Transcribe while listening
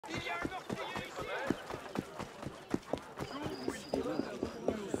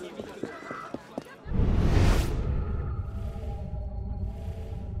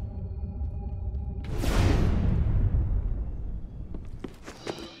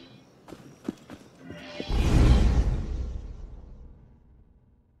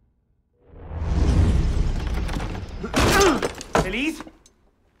Elise?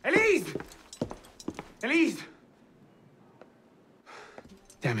 Elise! Elise!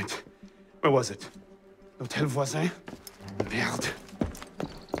 Damn it. Where was it? L'hôtel voisin? Merde.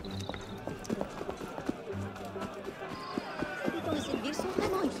 Dans cette ville sont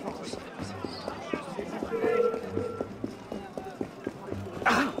vraiment étranges.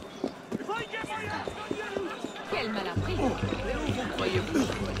 Quel mal appris. Mais où vous croyez-vous?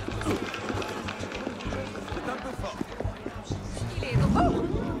 C'est un peu fort. Il est drôle.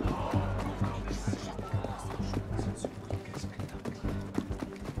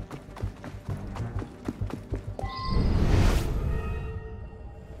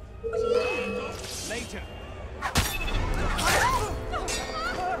 Later.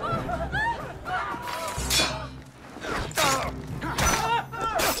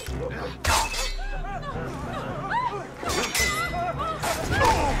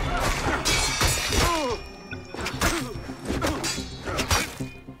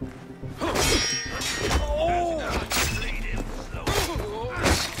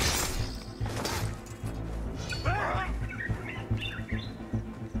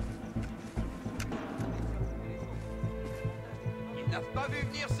 Ils n'ont pas vu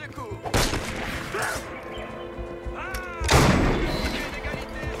venir ce coup.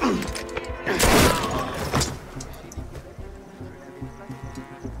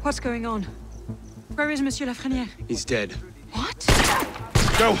 What's going on? Where is Monsieur Lafrenière? He's dead. What?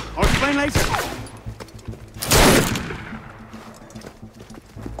 Go! I'll explain later!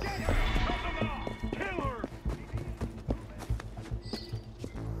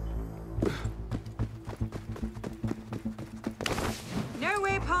 No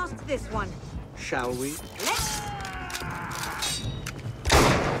way past this one. Shall we?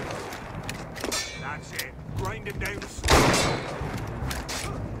 That's it. Grind him down.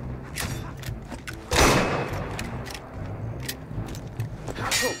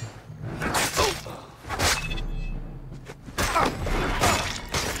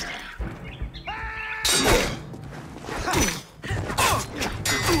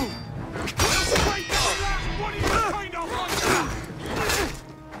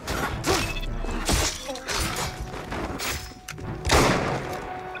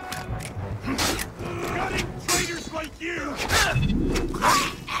 Got it, traitors like you!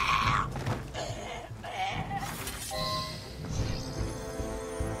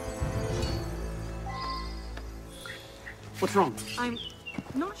 What's wrong? I'm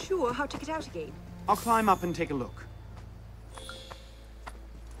not sure how to get out again. I'll climb up and take a look.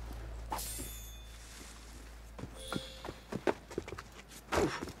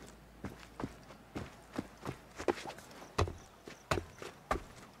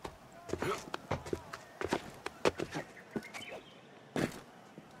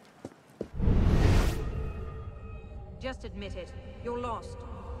 Just admit it. You're lost.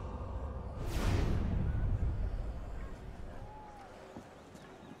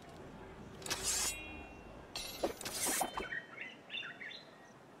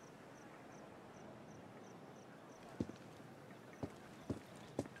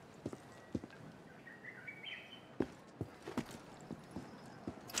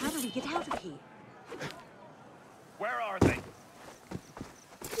 How do we get out of here? Where are they?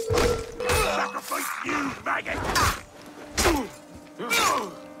 Sacrifice you, maggot! We've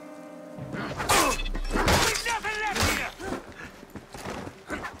nothing left here!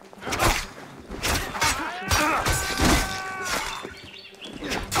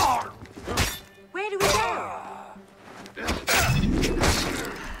 Where do we go?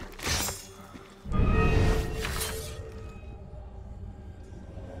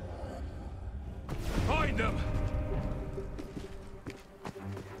 Find them!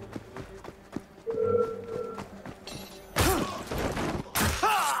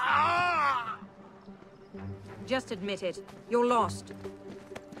 Just admit it. You're lost.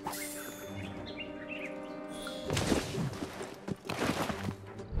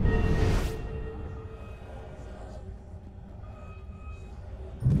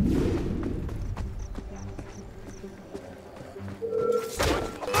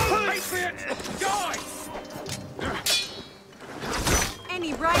 Patriots, die!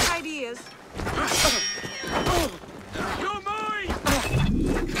 Any bright ideas? You're mine!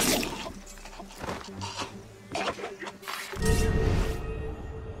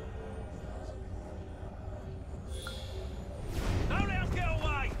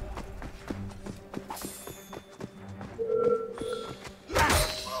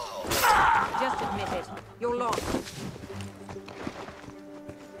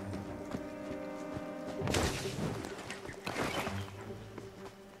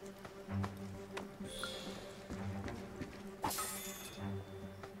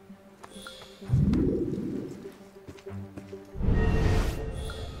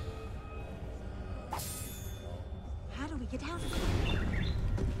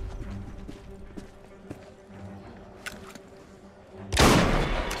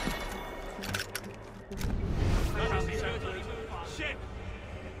 Shit!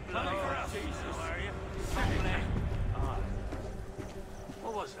 Coming for us. Are you?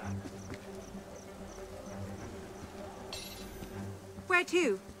 What was that? Where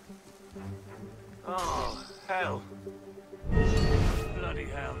to? Oh, hell. Bloody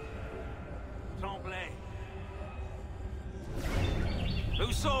hell. Tremblay.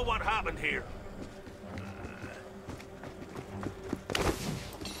 Who saw what happened here?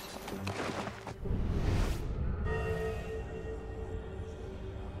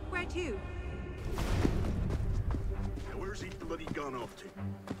 Where to? Now where's he bloody gone off to?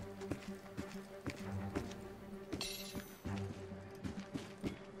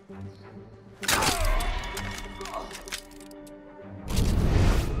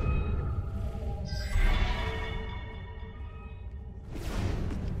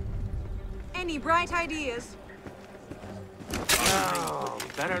 Any bright ideas? Oh,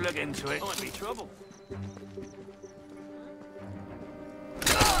 better look into it. Might be trouble.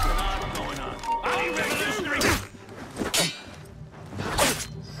 What's going on? Are you ready to street?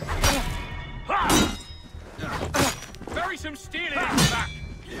 Bury some steel in his back.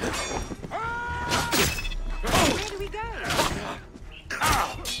 Where do we go?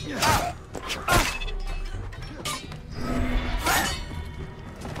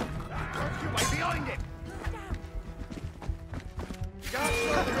 Right behind him.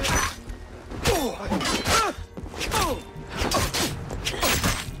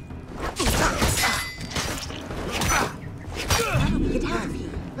 How do we get out of here?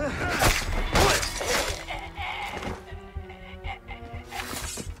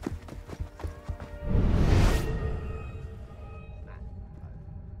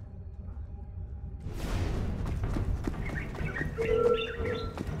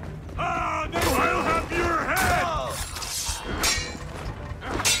 Oh, no! I'll have your head!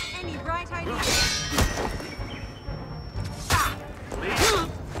 Any bright ideas?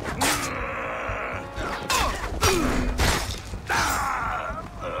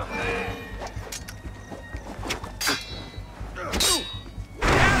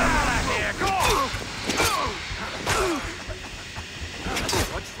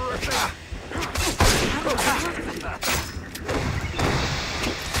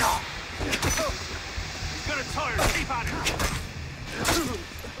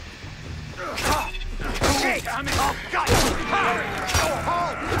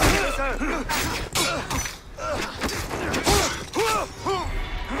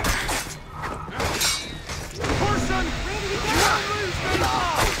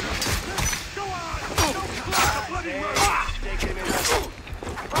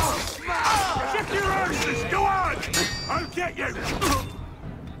 Shift your arses! Go on! I'll get you!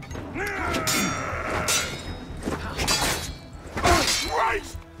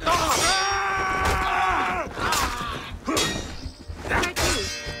 Christ! Where to?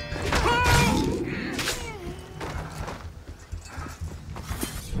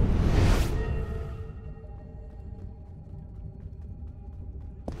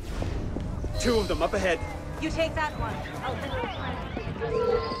 Two of them up ahead. You take that one.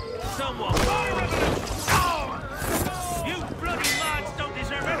 Someone! You bloody lads don't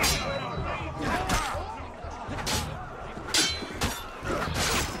deserve anything!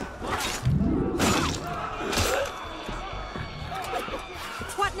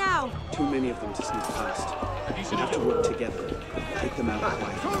 What now? Too many of them to sneak past. You should have to work together. Take them out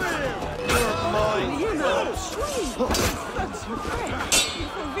quietly. You know, oui. That's your friend. Il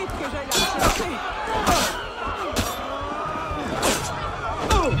faut vite que j'aille la chercher.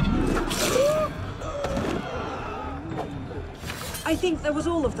 I think that was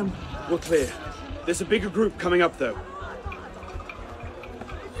all of them. We're clear. There's a bigger group coming up, though.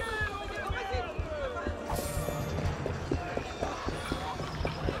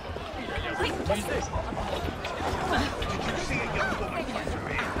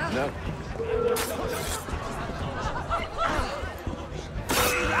 No.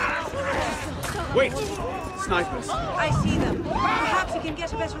 Wait! Snipers. I see them. Perhaps you can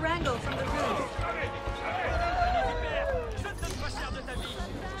get a better angle from the roof.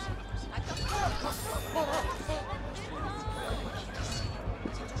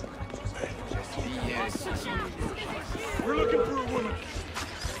 We're looking for a woman.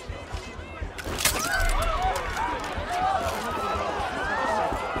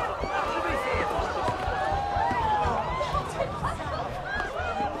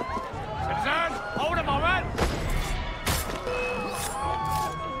 Citizen! Hold a moment!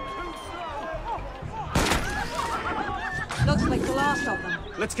 last of them.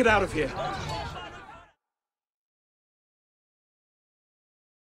 Let's get out of here.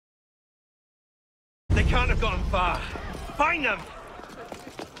 They can't have gotten far. Find them!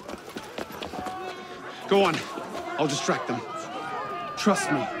 Go on. I'll distract them.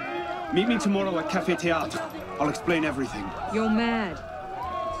 Trust me. Meet me tomorrow at Café Théâtre. I'll explain everything. You're mad.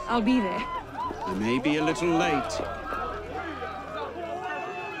 I'll be there. I may be a little late.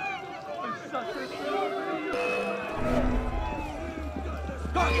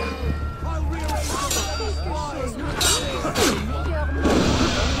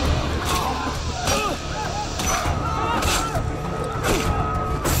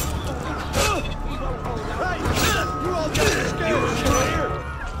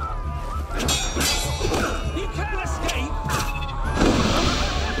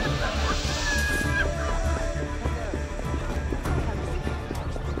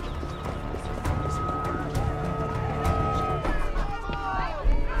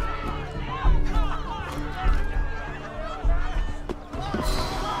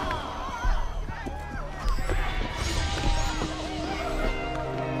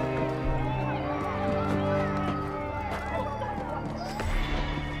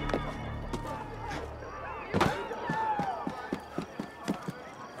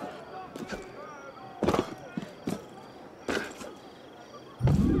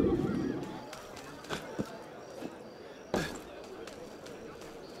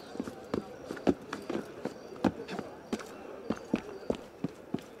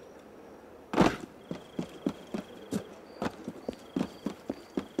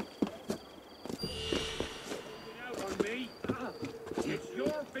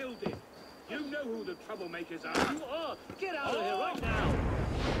 Troublemakers are. You are! Get out of here right now!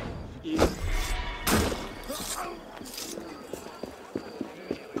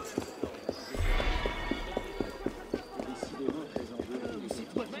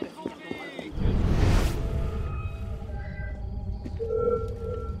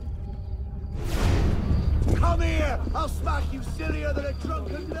 Come here! I'll smack you sillier than a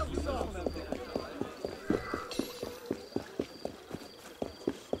drunken milksop!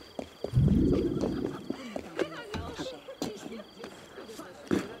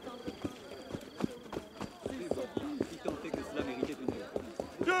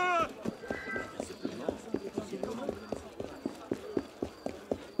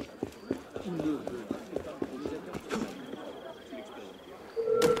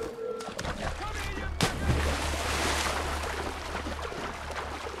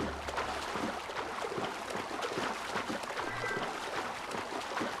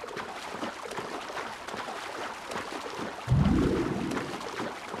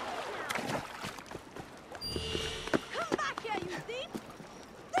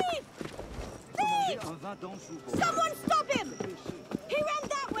 Someone stop him! He ran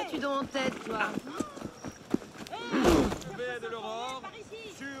that way! Tu en tête, toi. Paix de l'aurore,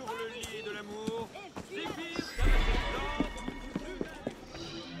 sur le lit de l'amour, Zéphyr,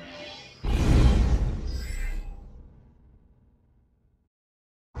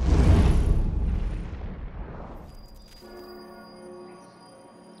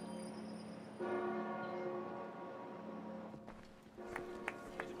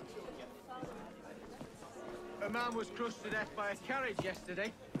 A man was crushed to death by a carriage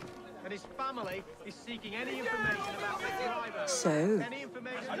yesterday, and his family is seeking any information about the driver. So, Any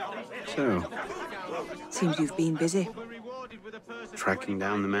information seems you've been busy. will be rewarded with a person Tracking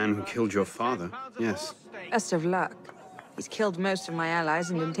down the man who killed your father. Yes. Best of luck. He's killed most of my allies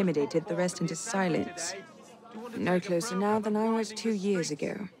and intimidated the rest into silence. No closer now than I was 2 years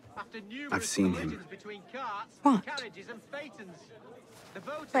ago. I've seen him. What?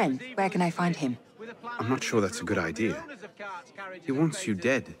 When? Where can I find him? I'm not sure that's a good idea. He wants you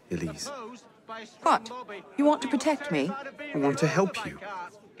dead, Elise. What? You want to protect me? I want to help you.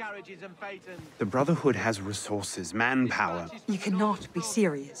 The Brotherhood has resources, manpower. You cannot be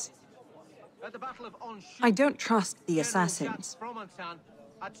serious. I don't trust the assassins.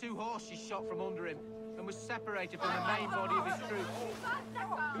 Had 2 horses shot from under him and was separated from the main body of his troops.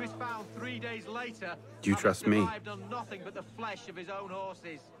 He was found 3 days later. Do you trust me? Survived on nothing but the flesh of his own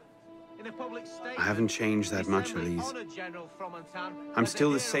horses. In a public statement, I haven't changed that much, Elise. I'm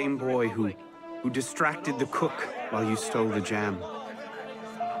still the same boy who distracted the cook while you stole the jam.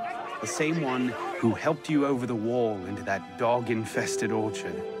 The same one who helped you over the wall into that dog-infested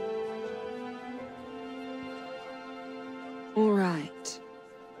orchard. All right.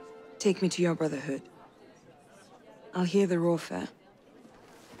 Take me to your Brotherhood. I'll hear the offer.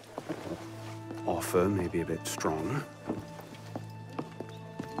 Offer may be a bit strong.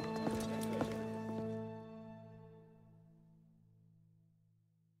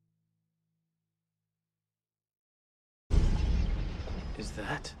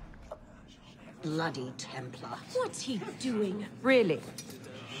 that? Bloody Templar. What's he doing? Really?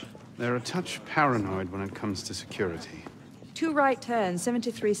 They're a touch paranoid when it comes to security. 2 right turns,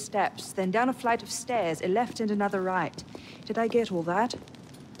 73 steps, then down a flight of stairs, a left and another right. Did I get all that?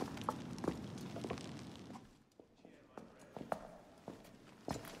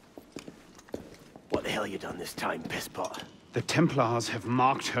 What the hell you done this time, pisspot? The Templars have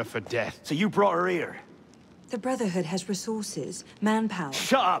marked her for death. So you brought her here? The Brotherhood has resources, manpower.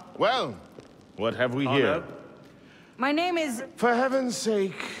 Shut up! Well, what have we here? My name is... For heaven's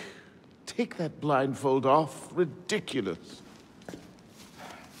sake, take that blindfold off. Ridiculous.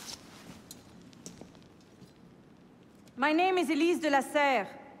 My name is Elise de la Serre.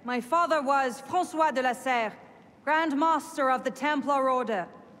 My father was François de la Serre, Grand Master of the Templar Order.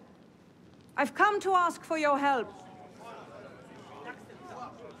 I've come to ask for your help.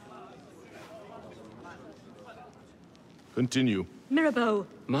 Continue. Mirabeau.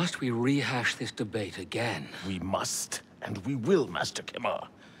 Must we rehash this debate again? We must, and we will, Master Kemar.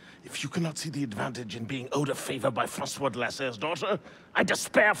 If you cannot see the advantage in being owed a favor by Francois de la Serre's daughter, I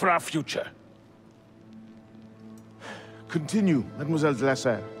despair for our future. Continue, Mademoiselle de la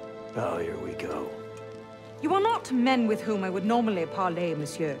Serre. Oh, here we go. You are not men with whom I would normally parley,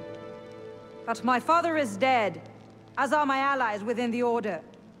 monsieur. But my father is dead, as are my allies within the Order.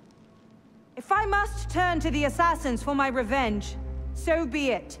 If I must turn to the assassins for my revenge, so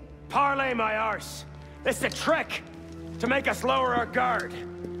be it. Parley, my arse! This is a trick! To make us lower our guard.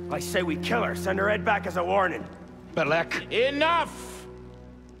 I say we kill her, send her head back as a warning. Belek. Enough!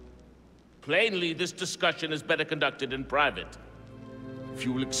 Plainly, this discussion is better conducted in private. If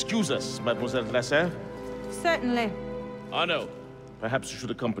you will excuse us, Mademoiselle de la Serre. Certainly. Arno, perhaps you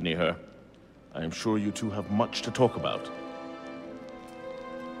should accompany her. I am sure you two have much to talk about.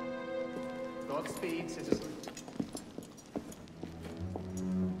 Godspeed, citizen.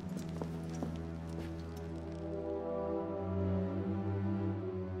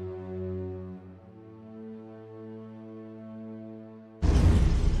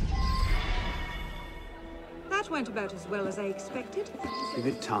 That went about as well as I expected. Give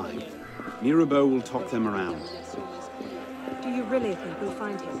it time. Mirabeau will talk them around. Do you really think we'll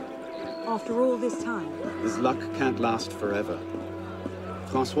find him? After all this time? His luck can't last forever.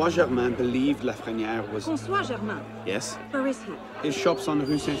 François Germain believed Lafrenière was... François Germain? Yes? Where is he? His shop's on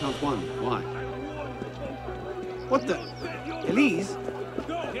Rue Saint-Antoine. Why? What the... Elise?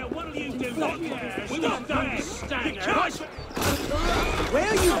 Where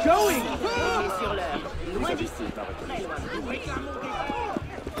are you going?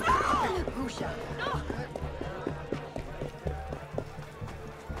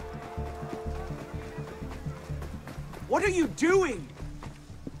 What are you doing?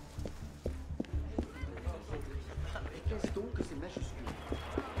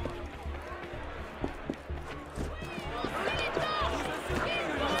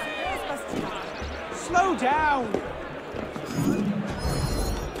 Slow down!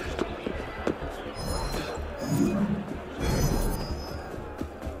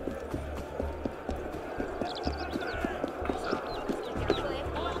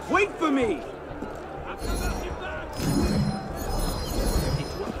 Wait for me!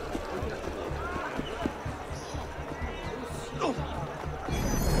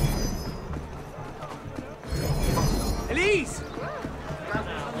 Elise!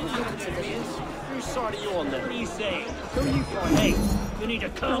 Whose side are you on then? What are you saying? Who are you fighting? Hey, you need to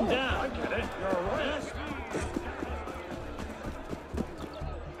calm down. I get it. You're all right.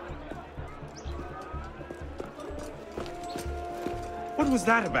 What was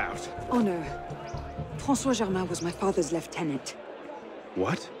that about? Oh no. François Germain was my father's lieutenant.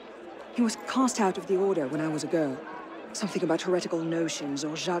 What? He was cast out of the Order when I was a girl. Something about heretical notions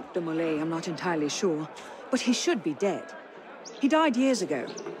or Jacques de Molay, I'm not entirely sure. But he should be dead. He died years ago.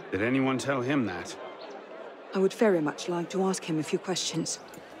 Did anyone tell him that? I would very much like to ask him a few questions.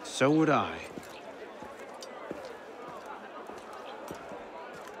 So would I.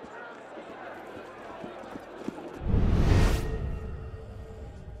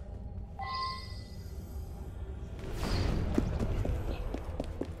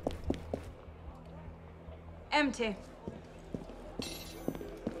 Empty.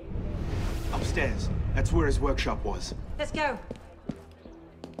 Upstairs. That's where his workshop was. Let's go.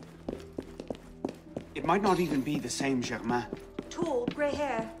 It might not even be the same Germain. Tall, grey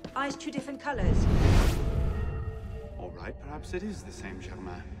hair, eyes 2 different colors. All right, perhaps it is the same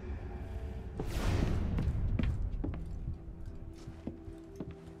Germain.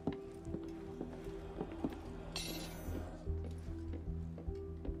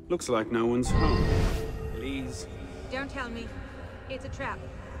 Looks like no one's home. Please. Don't tell me. It's a trap.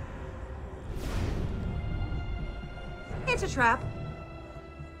 It's a trap.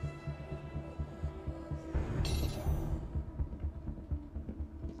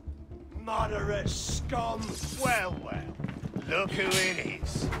 Murderous scum! Well, well. Look who it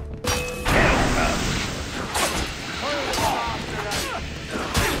is.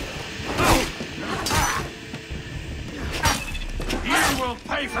 You will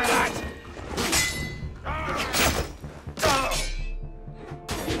pay for that!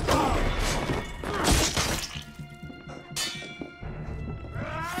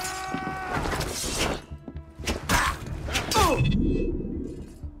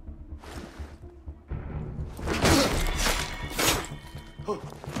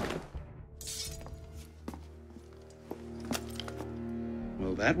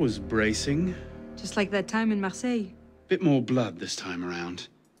 Well, that was bracing. Just like that time in Marseille. Bit more blood this time around.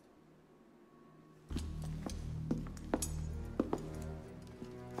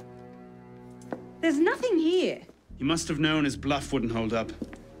 There's nothing here. He must have known his bluff wouldn't hold up.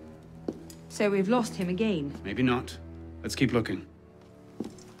 So we've lost him again. Maybe not. Let's keep looking.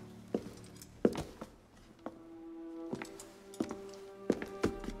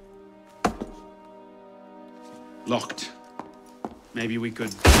 Locked. Maybe we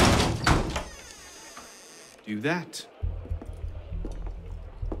could do that.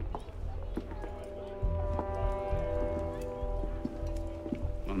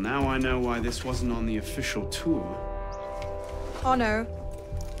 Well, now I know why this wasn't on the official tour. Arno.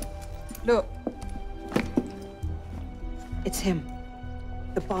 Look. It's him.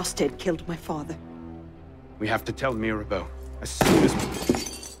 The bastard killed my father. We have to tell Mirabeau as soon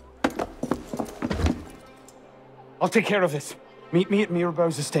as... I'll take care of this. Meet me at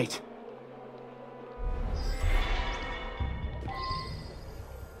Mirabeau's estate.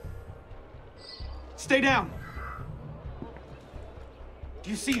 Stay down! Do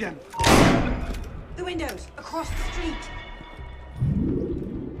you see them? The windows, across the street.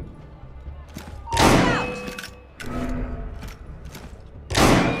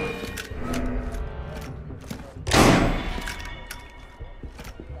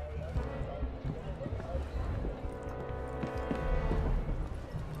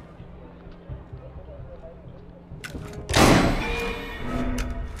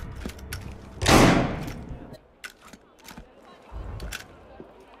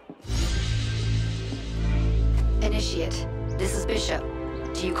 Initiate, this is Bishop.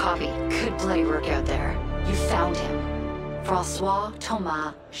 Do you copy? Good bloody work out there. You found him. Francois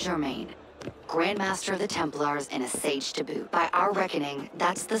Thomas Germain, Grandmaster of the Templars and a sage to boot. By our reckoning,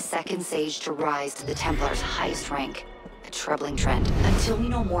 that's the second sage to rise to the Templars' highest rank. A troubling trend. Until we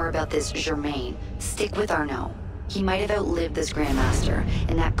know more about this Germain, stick with Arno. He might have outlived this Grandmaster,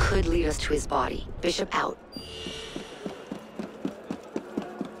 and that could lead us to his body. Bishop out.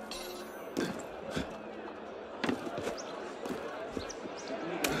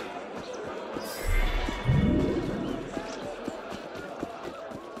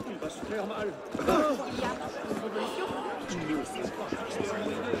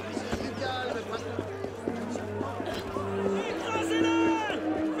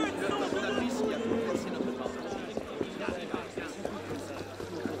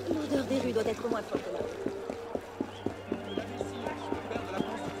 L'odeur des rues doit être moins forte là.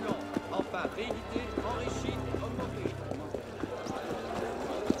 Enfin, réédité, enrichi et augmenté.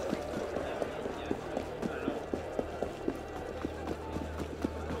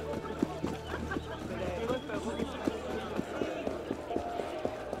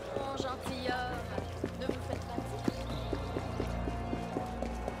 Oh, gentilhomme, ne vous faites pas dire.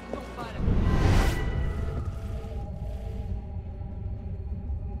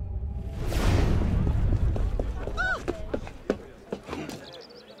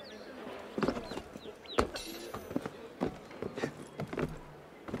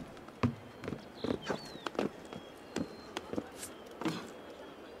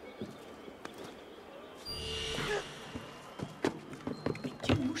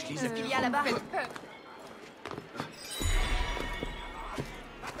 Il y a là-bas.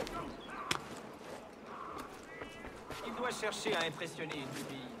 Il doit chercher à impressionner une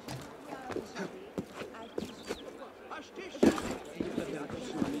pupille.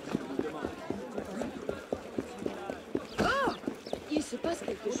 Oh! Il se passe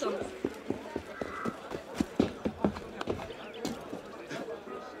quelque chose.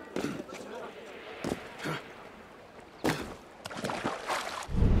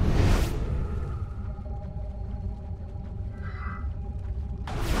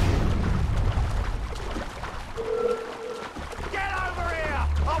 Get over here!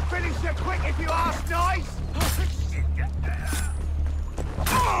 I'll finish you quick if you ask nice!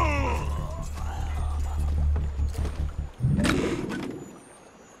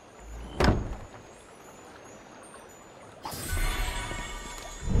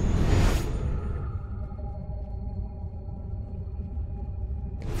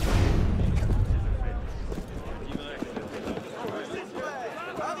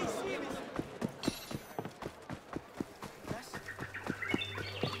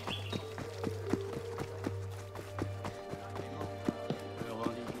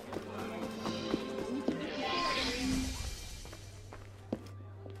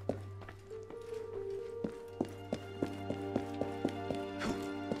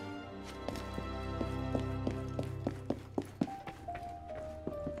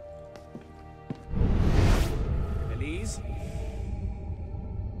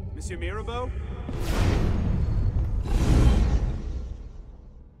 Monsieur Mirabeau?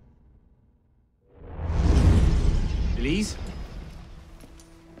 Elise?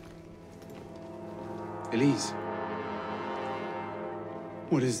 Elise?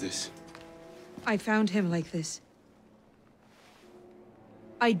 What is this? I found him like this.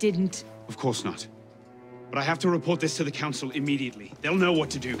 I didn't. Of course not. But I have to report this to the council immediately. They'll know what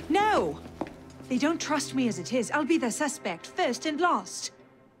to do. No! They don't trust me as it is. I'll be their suspect, first and last.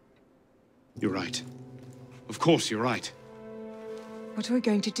 You're right. Of course you're right. What are we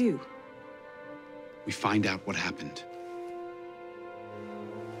going to do? We find out what happened.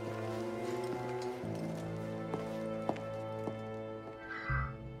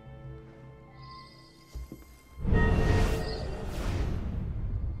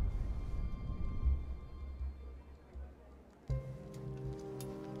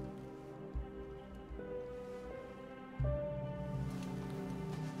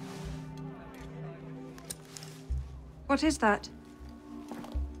 What is that?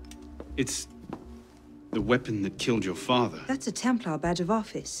 It's the weapon that killed your father. That's a Templar badge of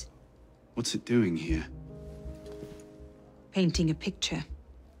office. What's it doing here? Painting a picture.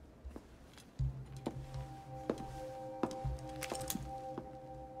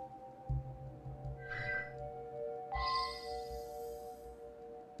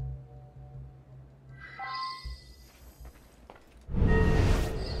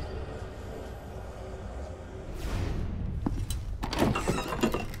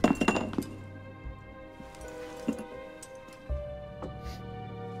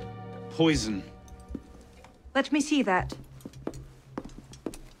 Poison. Let me see that.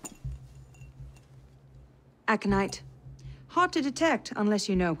 Aconite. Hard to detect unless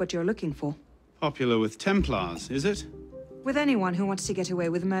you know what you're looking for. Popular with Templars, is it? With anyone who wants to get away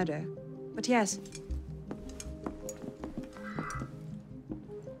with murder. But yes.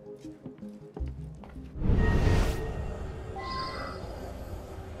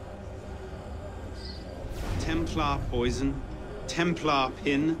 Templar poison? Templar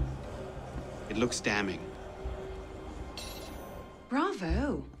pin? It looks damning.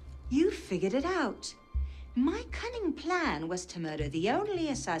 Bravo! You figured it out. My cunning plan was to murder the only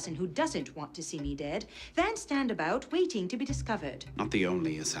assassin who doesn't want to see me dead, then stand about waiting to be discovered. Not the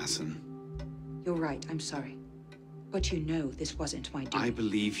only assassin. You're right, I'm sorry. But you know this wasn't my doing. I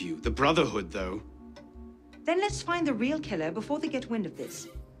believe you. The Brotherhood, though. Then let's find the real killer before they get wind of this.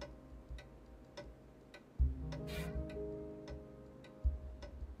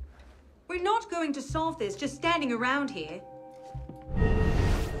 We're not going to solve this just standing around here.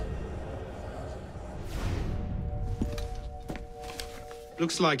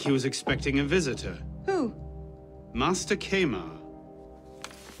 Looks like he was expecting a visitor. Who? Master Kemar.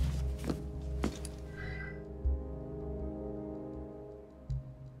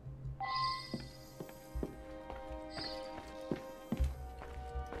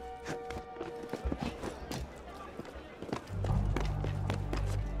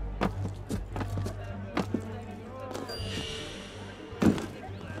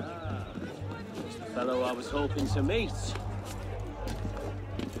 Fellow I was hoping to meet.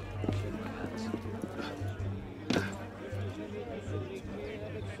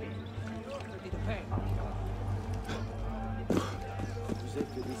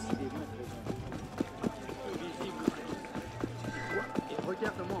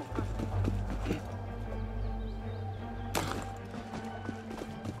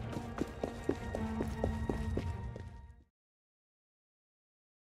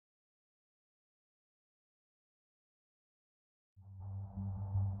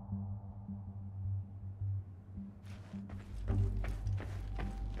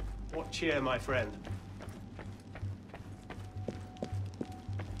 What cheer, my friend?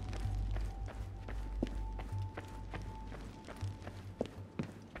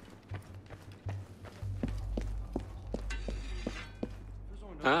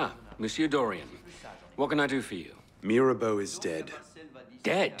 Ah, Monsieur Dorian. What can I do for you? Mirabeau is dead.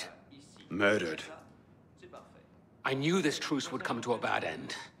 Dead? Murdered. I knew this truce would come to a bad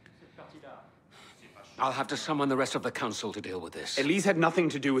end. I'll have to summon the rest of the council to deal with this. Elise had nothing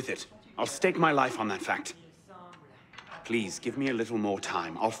to do with it. I'll stake my life on that fact. Please, give me a little more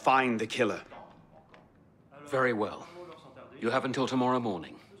time. I'll find the killer. Very well. You have until tomorrow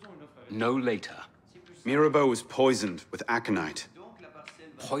morning. No later. Mirabeau was poisoned with aconite.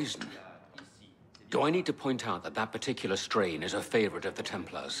 Poison? Do I need to point out that that particular strain is a favorite of the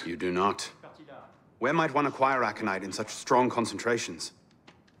Templars? You do not. Where might one acquire aconite in such strong concentrations?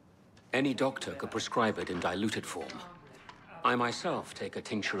 Any doctor could prescribe it in diluted form. I myself take a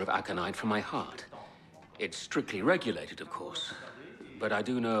tincture of aconite for my heart. It's strictly regulated, of course. but I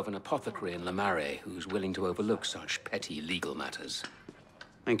do know of an apothecary in Le Marais who's willing to overlook such petty legal matters.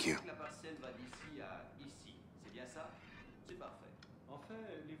 Thank you.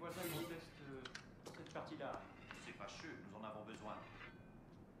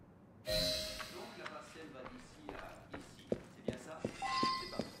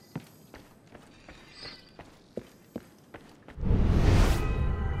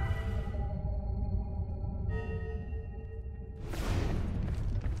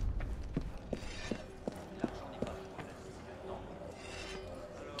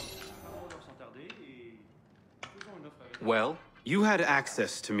 Well? You had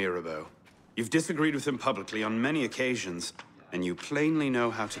access to Mirabeau. You've disagreed with him publicly on many occasions, and you plainly know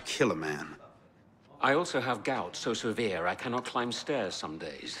how to kill a man. I also have gout so severe I cannot climb stairs some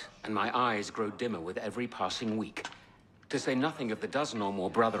days, and my eyes grow dimmer with every passing week. To say nothing of the dozen or more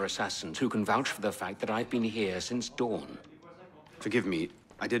brother assassins who can vouch for the fact that I've been here since dawn. Forgive me,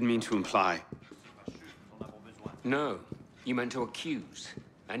 I didn't mean to imply. No, you meant to accuse,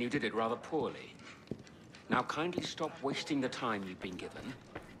 and you did it rather poorly. Now kindly stop wasting the time you've been given,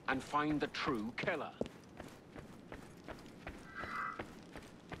 and find the true killer.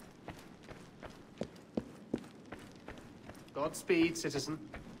 Godspeed, citizen.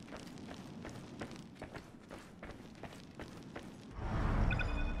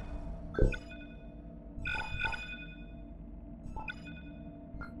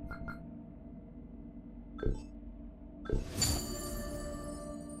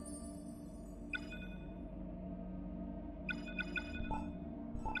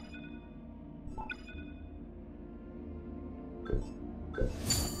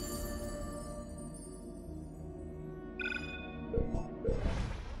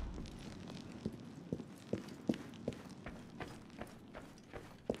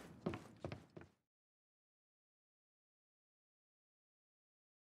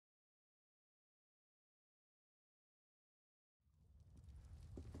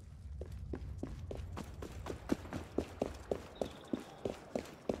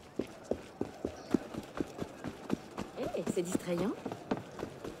 C'est distrayant.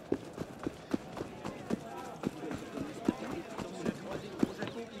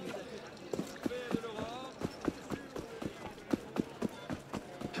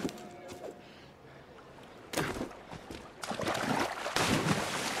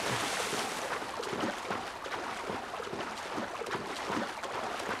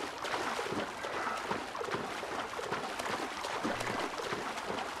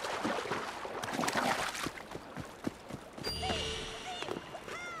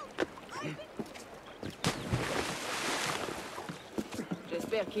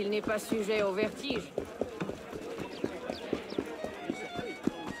 J'espère qu'il n'est pas sujet au vertige.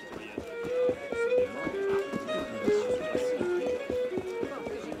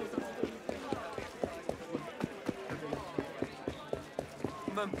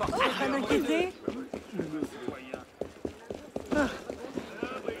 Pas m'inquiéter.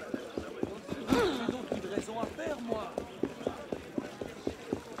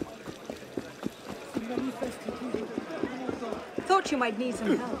 Thought you might need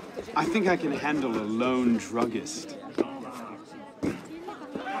some help. I think I can handle a lone druggist.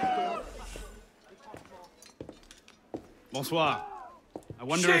 Bonsoir. I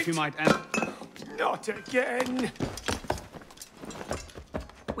wonder if you might Not again!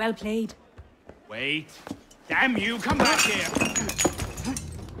 Well played. Wait. Damn you, come back here!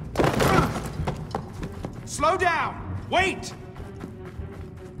 Slow down! Wait!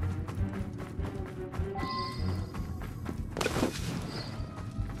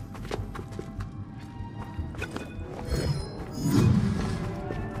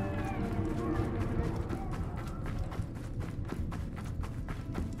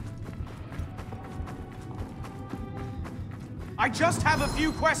 I just have a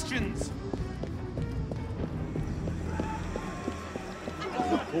few questions.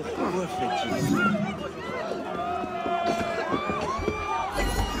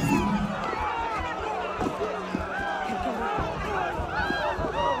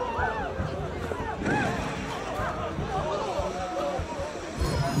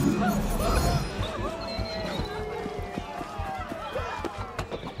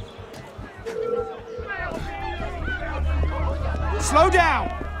 Slow down!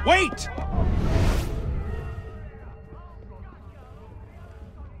 Wait!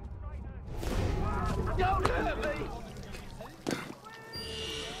 Don't hurt me!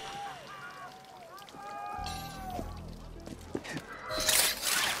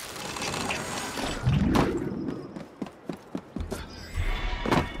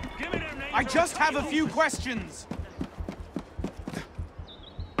 I just have a few questions.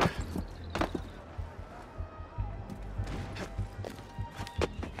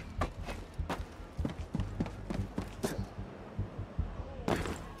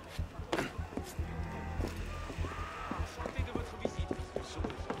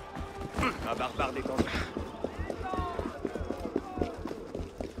 Un barbare détendu.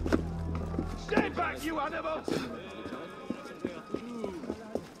 Stay back, you animals!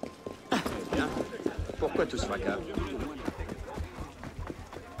 Eh bien, pourquoi tout ce fracas?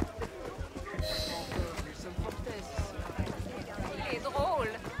 Il est drôle.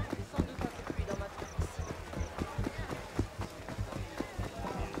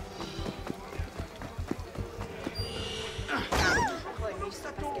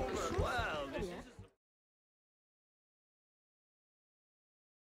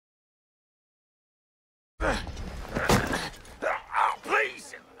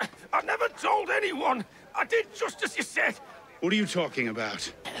 Please! I never told anyone! I did just as you said! What are you talking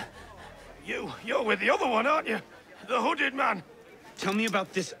about? You're with the other one, aren't you? The hooded man. Tell me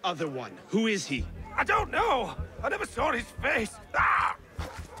about this other one. Who is he? I don't know! I never saw his face! Ah!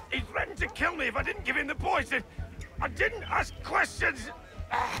 He threatened to kill me if I didn't give him the poison! I didn't ask questions!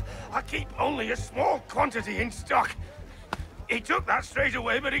 Ah, I keep only a small quantity in stock. He took that straight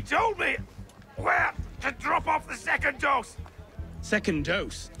away, but he told me where to drop off the second dose. Second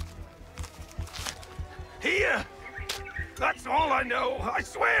dose? Here! That's all I know, I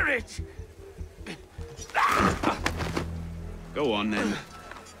swear it! Go on, then.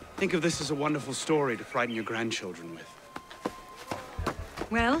 Think of this as a wonderful story to frighten your grandchildren with.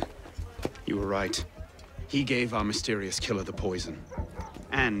 Well? You were right. He gave our mysterious killer the poison.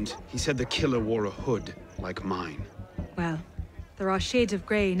 And he said the killer wore a hood like mine. Well, there are shades of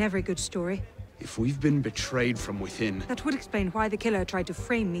grey in every good story. If we've been betrayed from within... That would explain why the killer tried to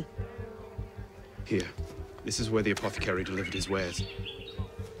frame me. Here. This is where the apothecary delivered his wares.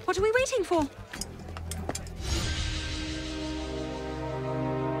 What are we waiting for?